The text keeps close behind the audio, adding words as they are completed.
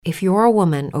If you're a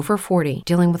woman over 40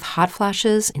 dealing with hot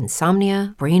flashes,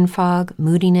 insomnia, brain fog,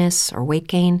 moodiness, or weight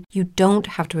gain, you don't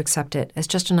have to accept it as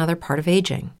just another part of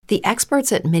aging. The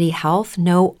experts at MIDI Health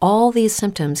know all these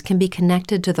symptoms can be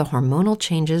connected to the hormonal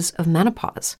changes of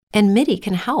menopause. And MIDI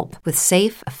can help with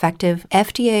safe, effective,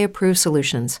 FDA-approved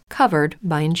solutions covered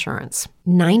by insurance.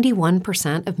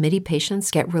 91% of MIDI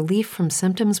patients get relief from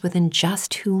symptoms within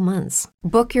just 2 months.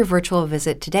 Book your virtual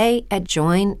visit today at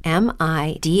joinmidi.com.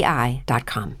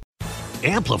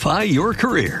 Amplify your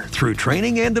career through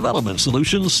training and development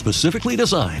solutions specifically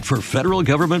designed for federal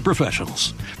government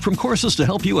professionals. From courses to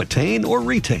help you attain or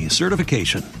retain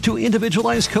certification, to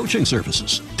individualized coaching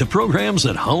services, to programs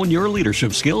that hone your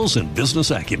leadership skills and business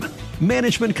acumen,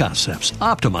 Management Concepts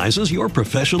optimizes your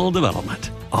professional development.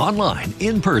 Online,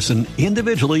 in person,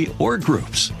 individually, or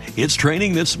groups, it's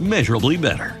training that's measurably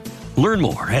better. Learn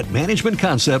more at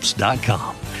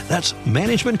managementconcepts.com. That's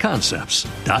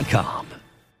managementconcepts.com.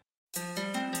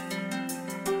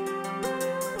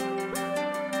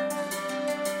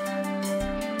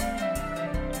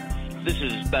 This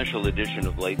is a special edition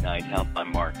of Late Night Health.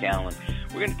 I'm Mark Allen.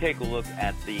 We're going to take a look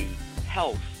at the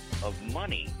health of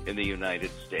money in the United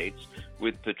States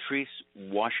with Patrice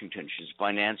Washington. She's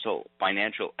a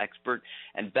financial expert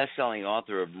and best-selling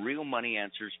author of Real Money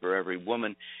Answers for Every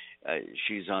Woman.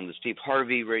 She's on the Steve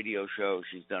Harvey radio show.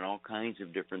 She's done all kinds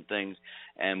of different things,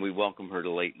 and we welcome her to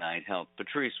Late Night Health.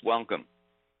 Patrice, welcome.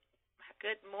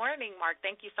 Good morning, Mark.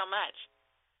 Thank you so much.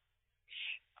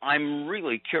 I'm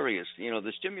really curious. You know,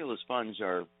 the stimulus funds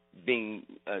are being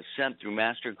sent through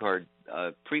MasterCard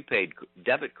prepaid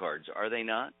debit cards, are they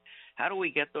not? How do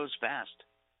we get those fast?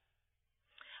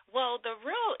 Well, the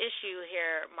real issue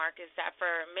here, Mark, is that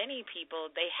for many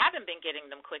people, they haven't been getting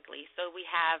them quickly. So we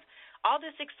have all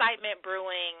this excitement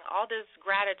brewing, all this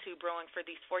gratitude brewing for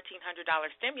these $1,400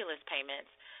 stimulus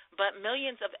payments, but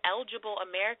millions of eligible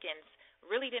Americans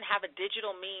really didn't have a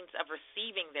digital means of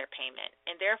receiving their payment,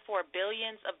 and therefore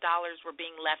billions of dollars were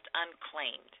being left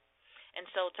unclaimed. And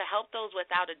so to help those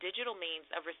without a digital means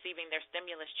of receiving their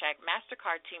stimulus check,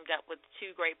 MasterCard teamed up with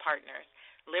two great partners,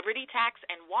 Liberty Tax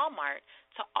and Walmart,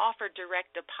 to offer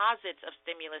direct deposits of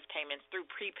stimulus payments through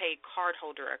prepaid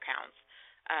cardholder accounts.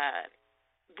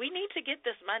 We need to get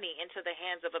this money into the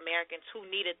hands of Americans who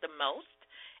need it the most,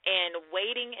 and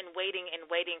waiting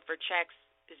for checks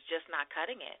is just not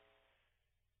cutting it.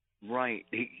 Right.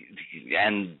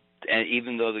 And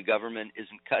even though the government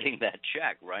isn't cutting that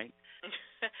check, right?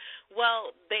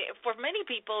 Well, for many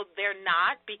people, they're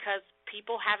not, because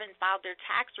people haven't filed their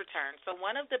tax returns. So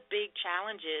one of the big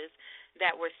challenges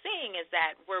that we're seeing is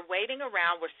that we're waiting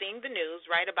around. We're seeing the news,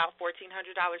 right, about $1,400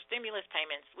 stimulus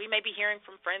payments. We may be hearing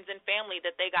from friends and family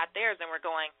that they got theirs, and we're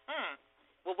going,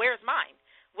 well, where's mine?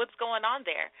 What's going on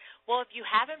there? Well, if you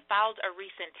haven't filed a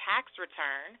recent tax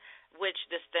return, which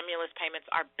the stimulus payments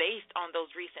are based on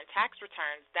those recent tax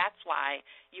returns, that's why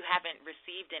you haven't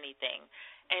received anything.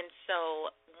 And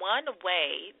so one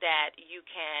way that you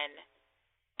can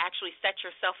actually set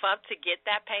yourself up to get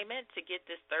that payment, to get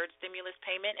this third stimulus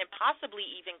payment, and possibly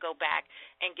even go back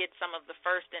and get some of the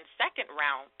first and second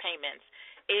round payments,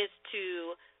 is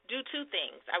to do two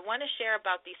things. I want to share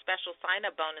about these special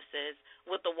sign-up bonuses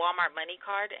with the Walmart Money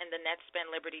Card and the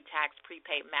NetSpend Liberty Tax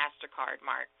prepaid MasterCard,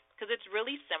 Mark, because it's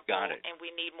really simple, and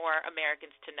we need more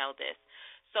Americans to know this.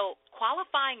 So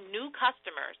qualifying new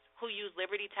customers who use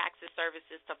Liberty Tax's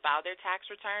services to file their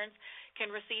tax returns can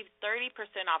receive 30%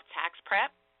 off tax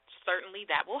prep.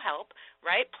 Certainly that will help,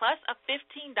 right? Plus a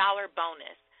 $15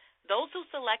 bonus. Those who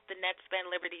select the NetSpend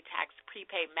Liberty Tax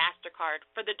prepaid MasterCard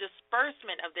for the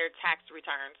disbursement of their tax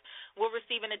returns will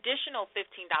receive an additional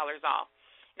 $15 off.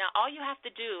 Now, all you have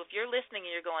to do, if you're listening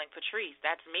and you're going, Patrice,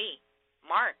 that's me.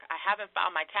 Mark, I haven't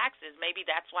filed my taxes. Maybe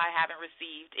that's why I haven't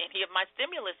received any of my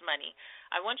stimulus money.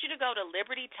 I want you to go to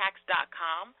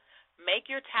libertytax.com, make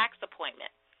your tax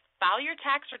appointment, file your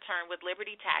tax return with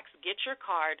Liberty Tax, get your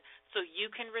card so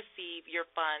you can receive your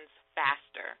funds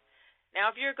faster. Now,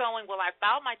 if you're going, well, I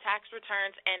filed my tax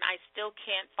returns and I still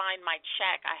can't find my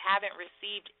check, I haven't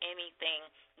received anything,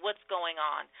 what's going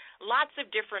on? Lots of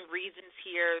different reasons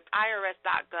here.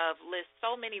 IRS.gov lists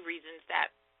so many reasons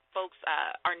that folks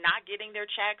are not getting their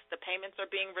checks, the payments are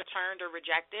being returned or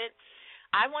rejected.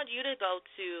 I want you to go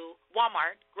to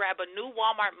Walmart, grab a new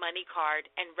Walmart Money Card,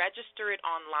 and register it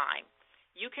online.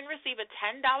 You can receive a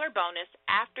 $10 bonus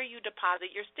after you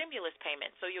deposit your stimulus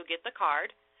payment. So you'll get the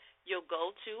card, you'll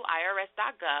go to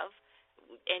IRS.gov,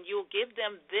 and you'll give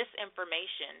them this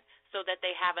information so that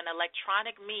they have an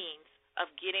electronic means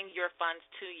of getting your funds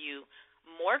to you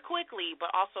more quickly but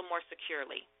also more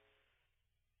securely.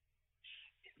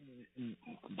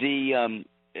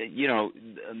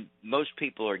 most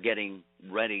people are getting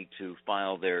ready to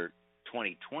file their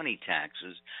 2020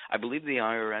 taxes. I believe the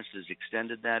IRS has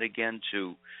extended that again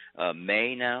to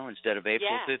May now instead of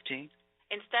April 15th.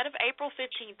 Instead of April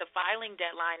 15th, the filing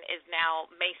deadline is now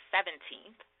May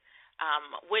 17th,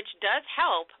 which does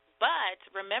help. But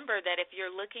remember that if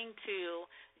you're looking to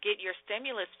get your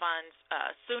stimulus funds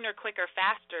sooner, quicker,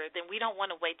 faster, then we don't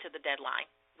want to wait to the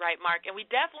deadline. Right, Mark? And we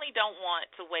definitely don't want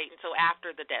to wait until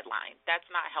after the deadline. That's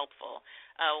not helpful.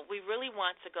 We really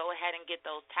want to go ahead and get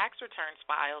those tax returns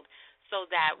filed so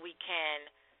that we can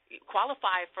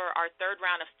qualify for our third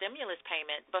round of stimulus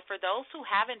payment. But for those who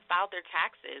haven't filed their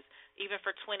taxes, even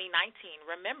for 2019,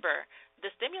 remember, the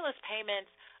stimulus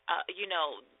payments,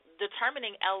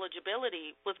 determining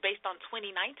eligibility was based on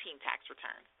 2019 tax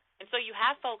returns. And so you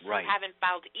have folks who haven't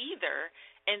filed either,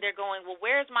 and they're going, well,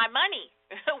 where's my money?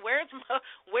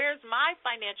 Where's my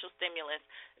financial stimulus?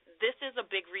 This is a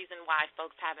big reason why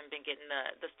folks haven't been getting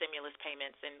the stimulus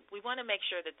payments, and we want to make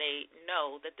sure that they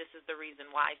know that this is the reason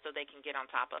why so they can get on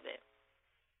top of it.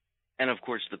 And, of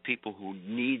course, the people who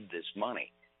need this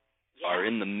money are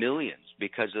in the millions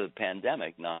because of the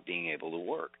pandemic not being able to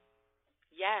work.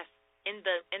 Yes, in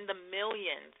the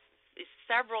millions,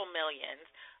 several millions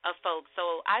of folks.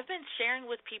 So I've been sharing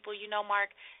with people,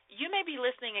 Mark, you may be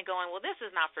listening and going, well, this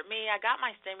is not for me. I got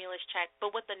my stimulus check.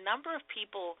 But with the number of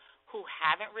people who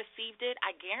haven't received it,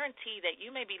 I guarantee that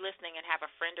you may be listening and have a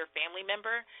friend or family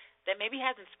member that maybe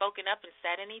hasn't spoken up and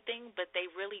said anything, but they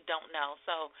really don't know.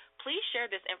 So please share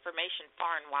this information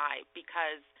far and wide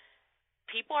because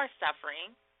people are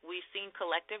suffering. We've seen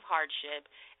collective hardship,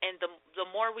 and the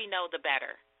more we know, the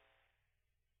better.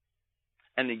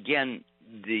 And again,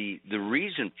 the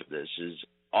reason for this is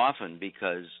often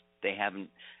because they haven't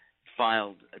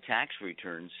filed a tax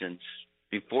return since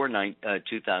before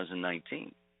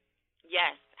 2019.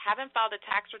 Yes, haven't filed a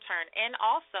tax return. And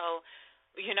also,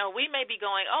 we may be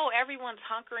going, oh, everyone's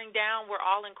hunkering down, we're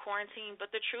all in quarantine.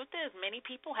 But the truth is many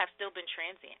people have still been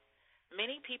transient.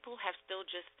 Many people have still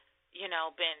just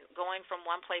been going from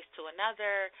one place to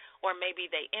another, or maybe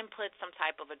they input some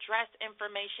type of address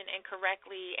information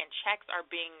incorrectly and checks are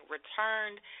being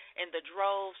returned in the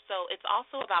droves. So it's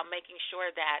also about making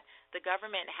sure that the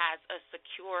government has a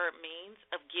secure means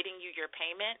of getting you your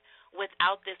payment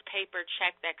without this paper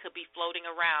check that could be floating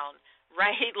around,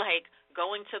 right? Like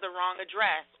going to the wrong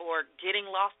address or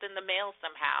getting lost in the mail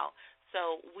somehow.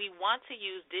 So we want to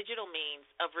use digital means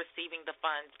of receiving the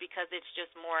funds because it's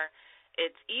just more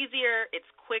it's easier,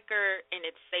 it's quicker, and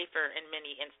it's safer in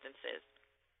many instances.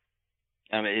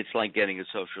 I mean, it's like getting a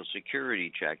Social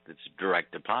Security check that's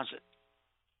direct deposit.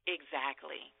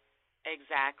 Exactly.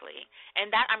 And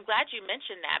that I'm glad you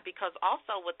mentioned that because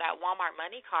also with that Walmart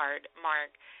Money Card,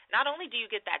 Mark, not only do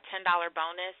you get that $10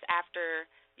 bonus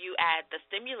after you add the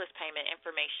stimulus payment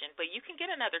information, but you can get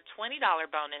another $20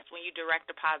 bonus when you direct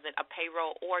deposit a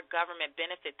payroll or government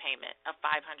benefit payment of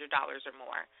 $500 or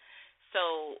more.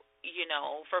 So,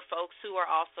 for folks who are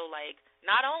also like,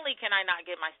 not only can I not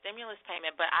get my stimulus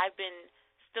payment, but I've been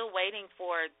still waiting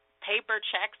for paper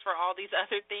checks for all these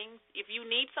other things. If you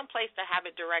need some place to have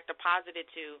it direct deposited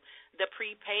to, the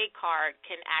prepaid card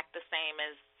can act the same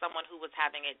as someone who was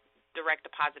having it direct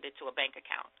deposited to a bank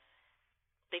account.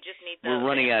 They just need the We're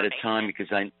running out of time because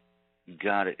I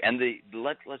got it. And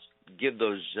let's give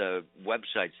those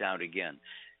websites out again.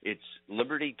 It's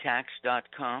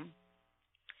libertytax.com.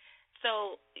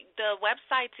 So the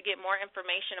website to get more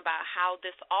information about how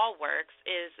this all works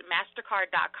is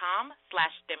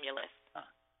mastercard.com/stimulus.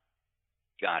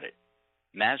 Got it.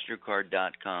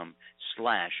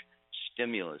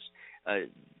 Mastercard.com/stimulus.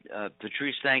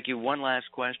 Patrice, thank you. One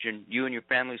last question. You and your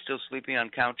family still sleeping on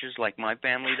couches like my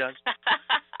family does?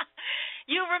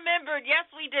 You remembered. Yes,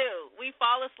 we do. We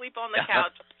fall asleep on the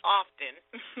couch often.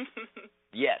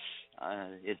 Yes.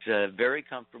 It's a very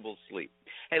comfortable sleep.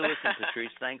 Hey, listen,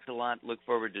 Patrice, thanks a lot. Look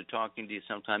forward to talking to you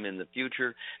sometime in the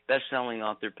future. Best-selling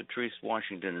author Patrice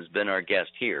Washington has been our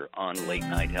guest here on Late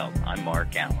Night Health. I'm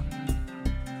Mark Allen.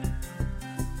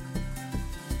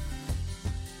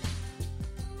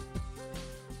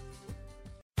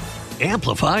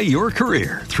 Amplify your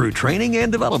career through training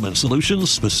and development solutions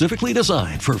specifically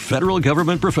designed for federal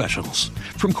government professionals.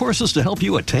 From courses to help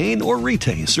you attain or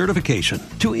retain certification,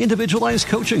 to individualized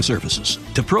coaching services,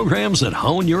 to programs that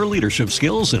hone your leadership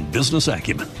skills and business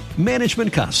acumen,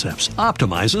 Management Concepts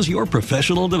optimizes your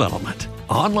professional development.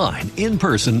 Online, in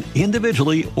person,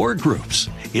 individually, or groups,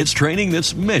 it's training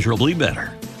that's measurably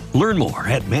better. Learn more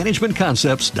at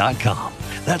managementconcepts.com.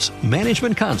 That's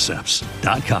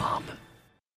managementconcepts.com.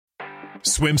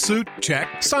 Swimsuit? Check.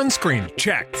 Sunscreen?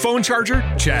 Check. Phone charger?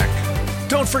 Check.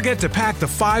 Don't forget to pack the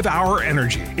 5-Hour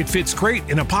Energy. It fits great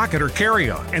in a pocket or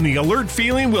carry-on, and the alert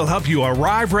feeling will help you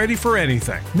arrive ready for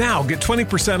anything. Now get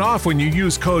 20% off when you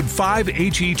use code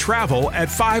 5HETRAVEL at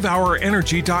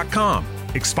 5hourenergy.com.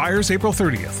 Expires April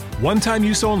 30th. One-time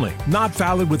use only. Not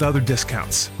valid with other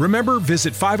discounts. Remember,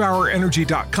 visit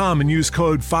 5hourenergy.com and use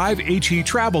code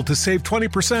 5HETRAVEL to save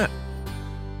 20%.